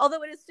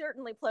 Although it is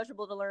certainly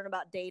pleasurable to learn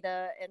about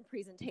data and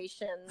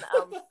presentation,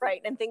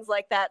 right, and things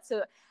like that.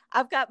 So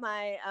I've got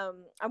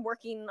I'm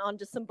working on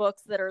just some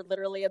books that are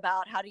literally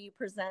about how do you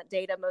present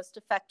data most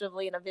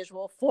effectively in a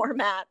visual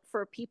format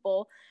for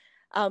people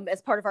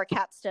as part of our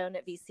capstone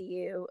at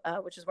VCU,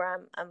 which is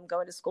where I'm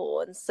going to school.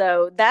 And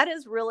so that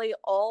is really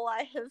all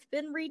I have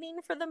been reading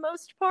for the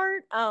most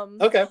part.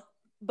 Okay.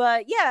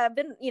 But yeah, I've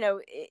been,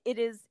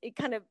 it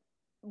kind of,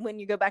 when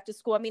you go back to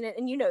school, I mean,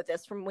 and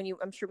this from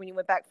I'm sure when you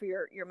went back for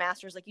your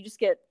master's, like you just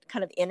get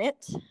kind of in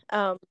it.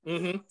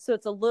 So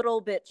it's a little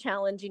bit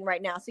challenging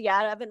right now. So yeah,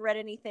 I haven't read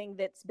anything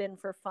that's been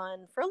for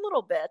fun for a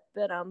little bit,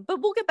 but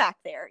we'll get back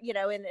there,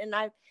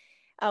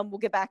 and we'll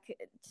get back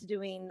to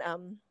doing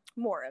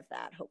more of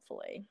that,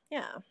 hopefully.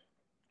 Yeah.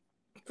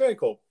 Very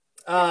cool.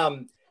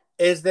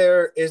 Is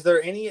there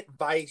any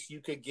advice you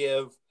could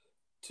give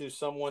to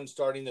someone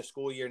starting the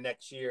school year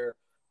next year,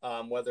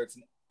 whether it's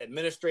an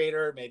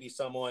administrator, maybe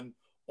someone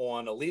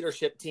on a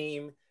leadership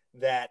team,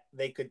 that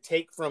they could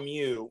take from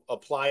you,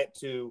 apply it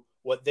to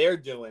what they're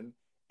doing,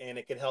 and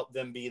it could help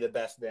them be the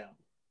best them?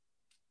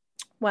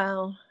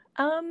 Wow.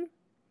 I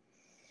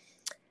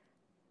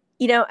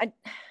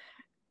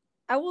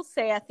will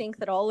say, I think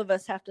that all of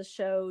us have to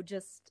show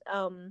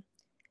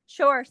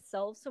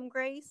ourselves some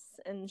grace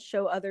and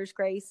show others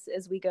grace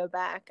as we go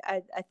back.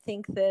 I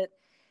think that,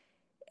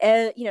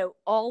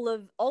 all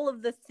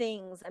of the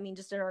things, I mean,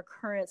 just in our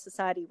current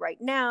society right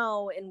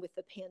now, and with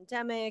the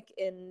pandemic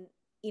and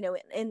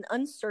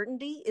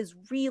uncertainty is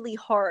really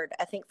hard,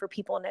 I think, for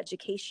people in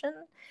education.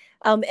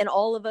 And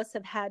all of us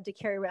have had to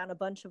carry around a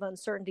bunch of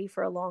uncertainty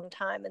for a long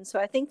time. And so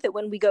I think that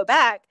when we go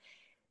back,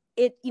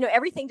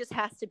 everything just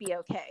has to be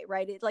okay,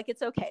 right?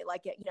 It's okay.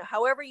 Like,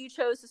 however you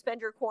chose to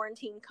spend your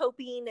quarantine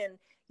coping, and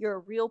you're a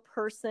real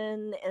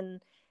person, and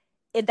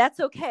that's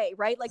okay,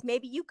 right? Like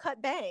maybe you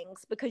cut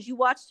bangs because you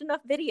watched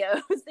enough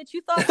videos that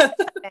you thought you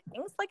cut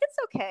bangs. Like it's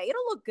okay,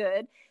 it'll look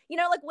good,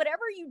 like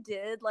whatever you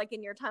did, like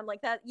in your time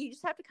like that, you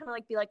just have to kind of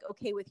like be like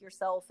okay with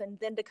yourself, and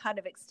then to kind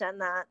of extend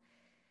that,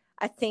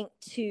 I think,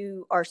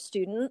 to our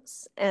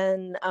students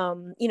and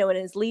and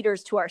as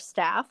leaders to our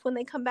staff when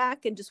they come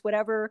back, and just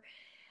whatever.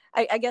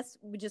 I guess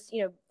we just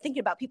thinking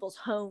about people's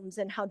homes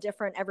and how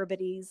different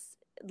everybody's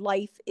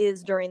life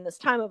is during this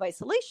time of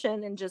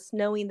isolation, and just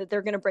knowing that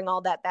they're going to bring all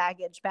that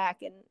baggage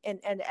back,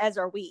 and as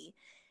are we,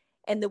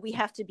 and that we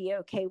have to be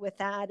okay with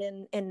that.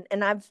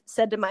 And I've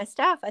said to my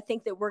staff, I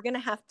think that we're going to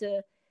have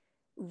to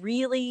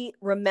really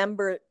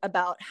remember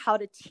about how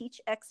to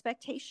teach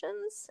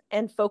expectations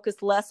and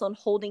focus less on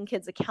holding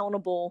kids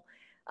accountable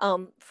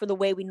for the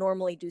way we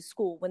normally do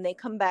school. When they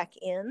come back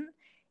in,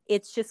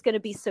 it's just going to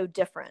be so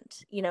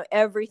different.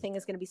 Everything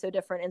is going to be so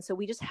different. And so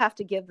we just have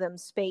to give them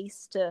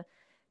space to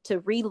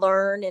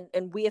relearn,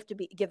 and we have to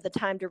give the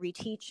time to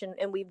reteach.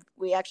 And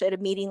we actually had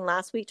a meeting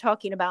last week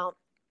talking about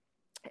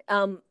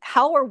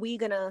how are we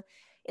going to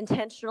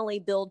intentionally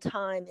build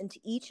time into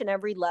each and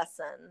every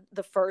lesson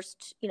the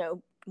first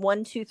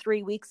 1, 2,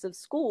 3 weeks of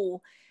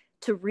school,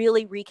 to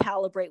really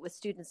recalibrate with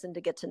students and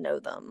to get to know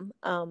them.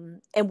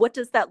 And what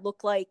does that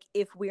look like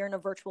if we're in a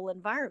virtual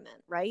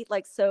environment, right?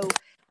 Like, so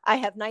I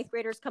have ninth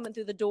graders coming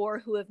through the door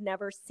who have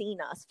never seen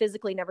us,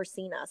 physically never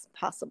seen us,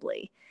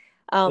 possibly.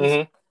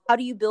 So how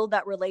do you build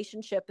that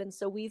relationship? And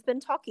so we've been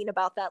talking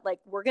about that. Like,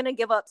 we're going to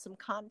give up some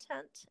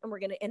content,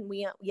 and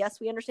we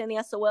understand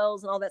the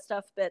SOLs and all that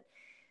stuff, but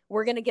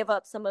we're going to give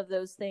up some of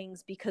those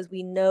things because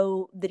we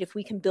know that if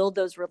we can build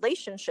those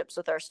relationships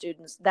with our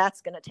students,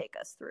 that's going to take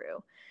us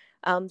through.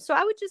 So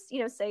I would just,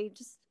 say,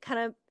 just kind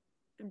of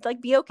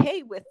like be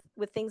okay with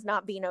things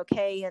not being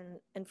okay,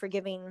 and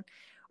forgiving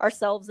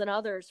ourselves and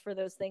others for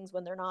those things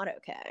when they're not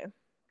okay.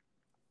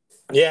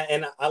 Yeah.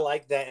 And I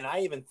like that. And I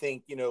even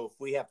think, if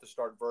we have to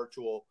start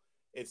virtual,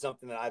 it's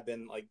something that I've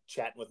been like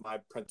chatting with my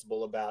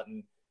principal about,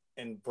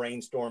 and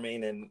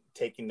brainstorming and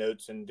taking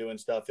notes and doing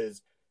stuff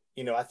is,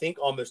 I think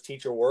almost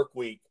teacher work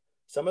week,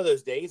 some of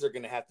those days are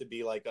going to have to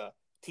be like a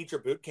teacher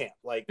boot camp.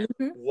 Like,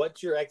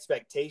 what's your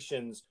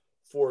expectations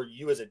for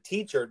you as a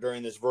teacher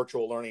during this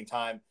virtual learning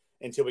time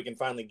until we can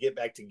finally get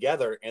back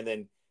together, and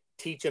then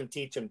teach them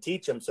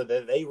so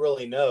that they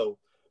really know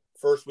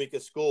first week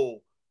of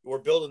school, we're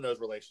building those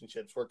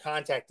relationships. We're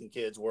contacting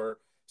kids. We're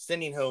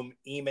sending home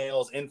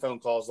emails and phone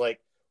calls.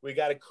 Like, we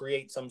got to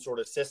create some sort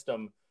of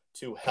system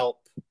to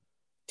help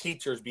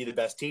teachers be the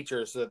best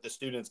teachers so that the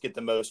students get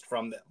the most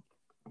from them.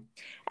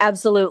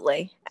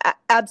 Absolutely.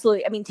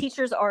 Absolutely. I mean,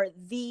 teachers are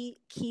the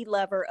key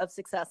lever of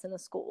success in a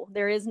school.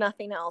 There is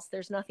nothing else.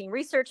 There's nothing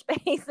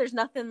research-based. There's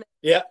nothing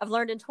that I've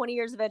learned in 20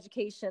 years of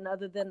education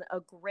other than a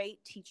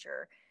great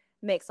teacher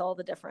makes all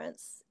the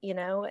difference,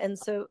 And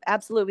so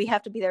absolutely, we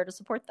have to be there to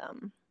support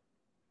them.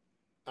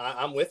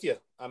 I'm with you.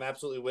 I'm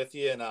absolutely with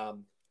you. And I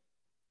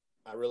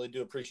really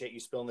do appreciate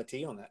you spilling the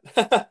tea on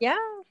that. Yeah.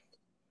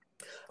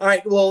 All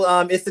right.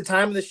 Well, it's the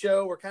time of the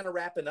show. We're kind of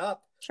wrapping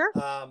up. Sure.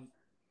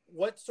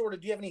 Do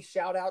you have any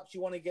shout outs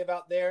you want to give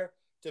out there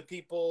to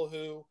people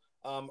who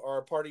are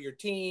a part of your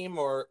team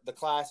or the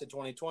class of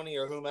 2020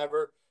 or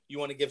whomever you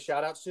want to give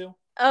shout outs to?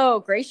 Oh,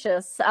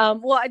 gracious.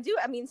 Well, I do.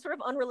 I mean, sort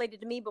of unrelated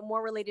to me, but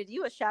more related to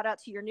you. A shout out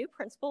to your new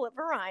principal at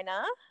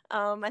Verina.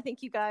 I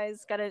think you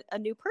guys got a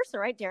new person,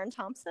 right? Darren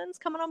Thompson's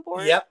coming on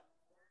board. Yep.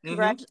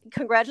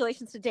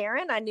 Congratulations to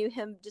Darren. I knew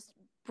him just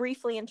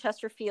briefly in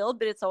Chesterfield,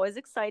 but it's always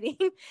exciting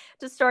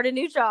to start a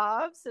new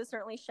job. So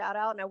certainly shout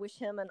out, and I wish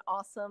him an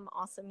awesome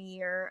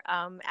year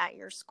at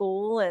your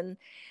school. And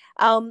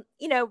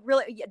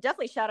really,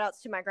 definitely shout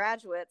outs to my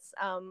graduates.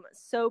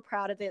 So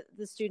proud of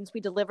the students.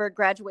 We delivered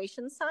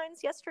graduation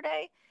signs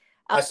yesterday.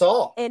 I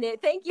saw. And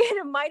thank you.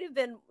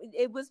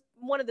 It was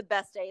one of the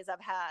best days I've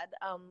had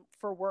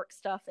for work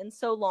stuff in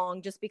so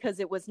long, just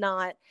because it was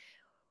not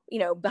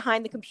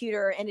behind the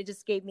computer, and it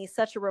just gave me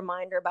such a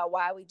reminder about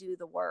why we do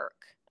the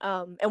work,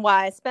 and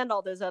why I spend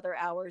all those other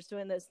hours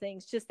doing those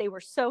things. Just, they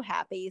were so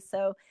happy.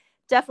 So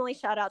definitely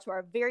shout out to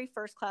our very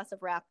first class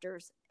of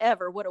Raptors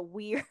ever. What a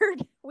weird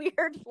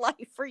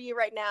life for you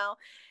right now.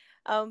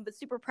 But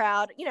super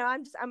proud.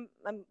 I'm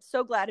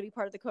so glad to be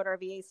part of the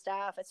CodeRVA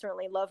staff. I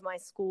certainly love my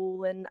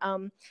school, and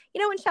and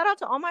shout out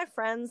to all my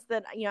friends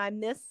that I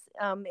miss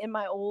in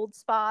my old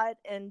spot,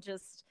 and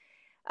just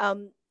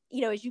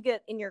as you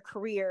get in your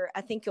career,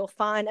 I think you'll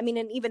find, and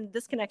even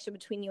this connection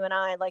between you and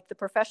I, like the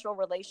professional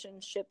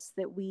relationships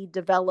that we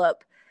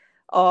develop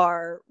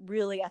are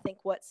really, I think,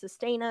 what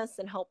sustain us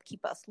and help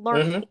keep us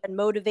learning and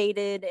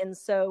motivated. And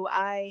so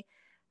I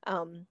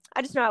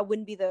just know I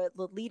wouldn't be the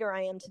leader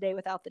I am today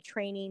without the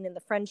training and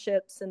the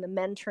friendships and the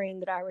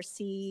mentoring that I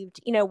received,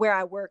 where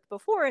I worked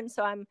before. And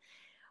so I'm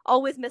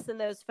always missing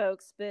those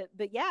folks, but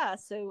yeah.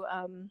 So,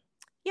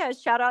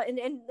 shout out.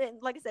 And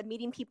like I said,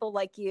 meeting people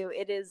like you,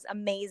 it is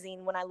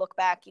amazing when I look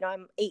back.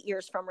 I'm 8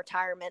 years from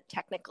retirement,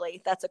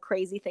 technically. That's a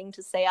crazy thing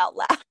to say out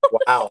loud.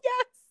 Wow.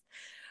 Yes.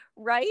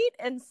 Right.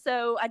 And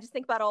so I just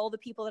think about all the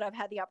people that I've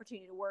had the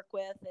opportunity to work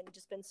with and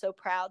just been so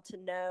proud to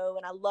know.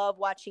 And I love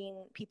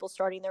watching people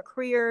starting their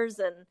careers,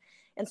 and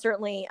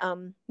certainly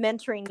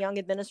mentoring young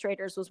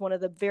administrators was one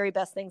of the very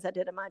best things I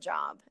did in my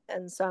job.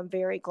 And so I'm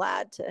very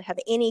glad to have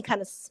any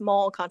kind of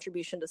small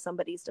contribution to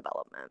somebody's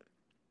development.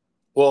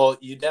 Well,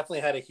 you definitely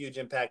had a huge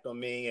impact on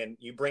me, and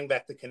you bring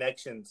back the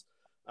connections.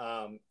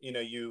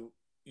 You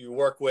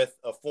work with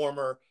a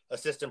former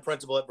assistant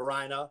principal at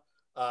Verina,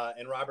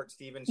 and Robert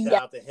Stevens, shout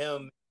out to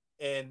him.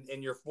 And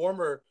in your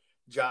former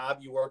job,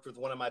 you worked with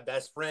one of my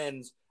best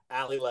friends,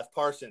 Allie Left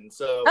Parsons.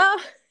 So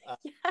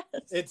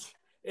yes.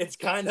 It's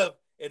kind of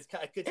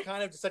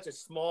just such a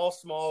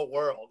small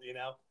world, you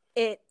know?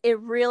 It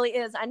really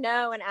is. I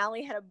know. And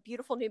Allie had a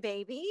beautiful new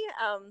baby.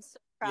 So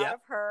proud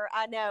of her.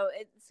 I know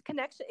it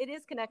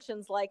is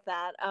connections like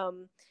that,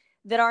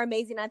 that are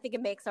amazing. I think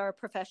it makes our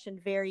profession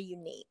very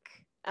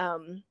unique.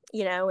 And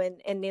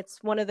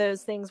it's one of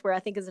those things where I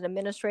think as an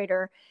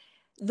administrator,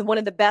 one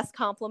of the best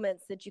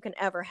compliments that you can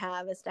ever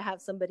have is to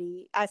have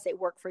somebody, I say,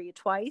 work for you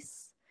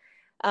twice.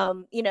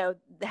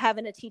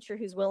 Having a teacher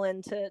who's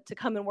willing to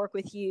come and work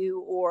with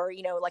you, or,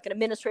 like an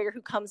administrator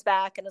who comes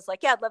back and is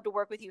like, yeah, I'd love to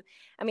work with you.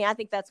 I mean, I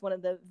think that's one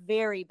of the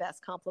very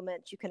best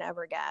compliments you can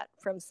ever get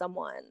from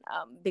someone,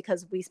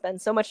 because we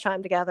spend so much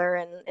time together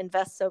and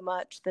invest so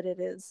much that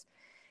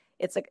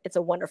it's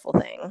a wonderful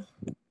thing.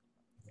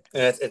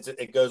 And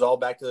it goes all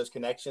back to those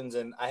connections.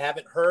 And I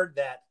haven't heard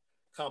that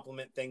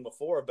compliment thing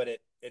before, but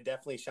it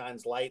definitely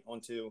shines light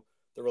onto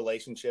the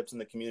relationships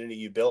and the community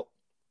you built.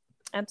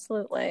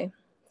 Absolutely.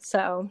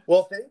 So,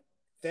 well,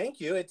 thank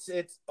you. It's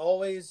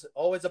always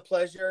a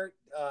pleasure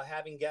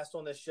having guests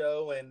on this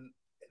show, and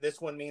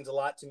this one means a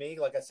lot to me.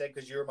 Like I said,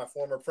 because you were my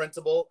former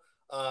principal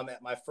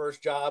at my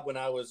first job when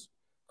I was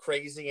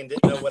crazy and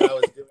didn't know what I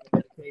was doing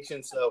in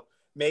education. So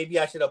maybe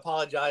I should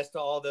apologize to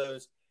all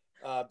those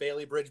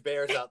Bailey Bridge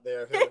Bears out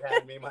there who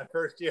had me my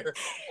first year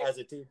as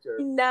a teacher.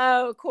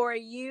 No, Corey,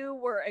 you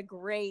were a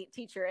great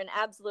teacher, and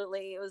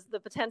absolutely, the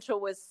potential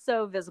was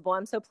so visible.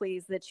 I'm so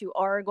pleased that you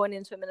are going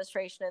into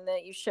administration and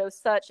that you show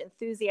such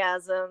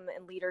enthusiasm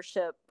and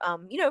leadership,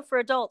 for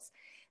adults,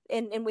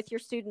 and with your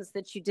students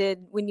that you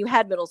did when you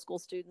had middle school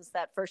students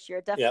that first year.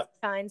 It definitely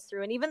shines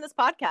through. And even this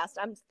podcast,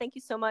 thank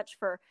you so much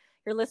for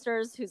your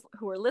listeners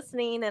who are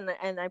listening,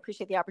 and I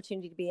appreciate the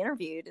opportunity to be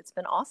interviewed. It's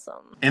been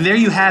awesome. And there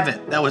you have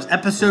it. That was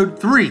episode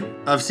 3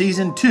 of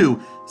season 2,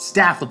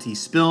 Stafflety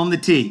Spilling the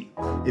Tea.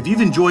 If you've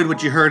enjoyed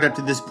what you heard up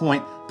to this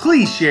point,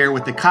 please share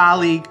with a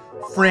colleague,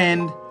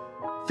 friend,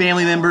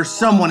 family member,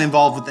 someone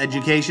involved with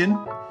education.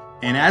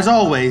 And as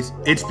always,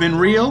 it's been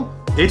real,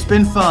 it's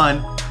been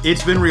fun,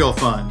 it's been real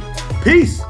fun. Peace.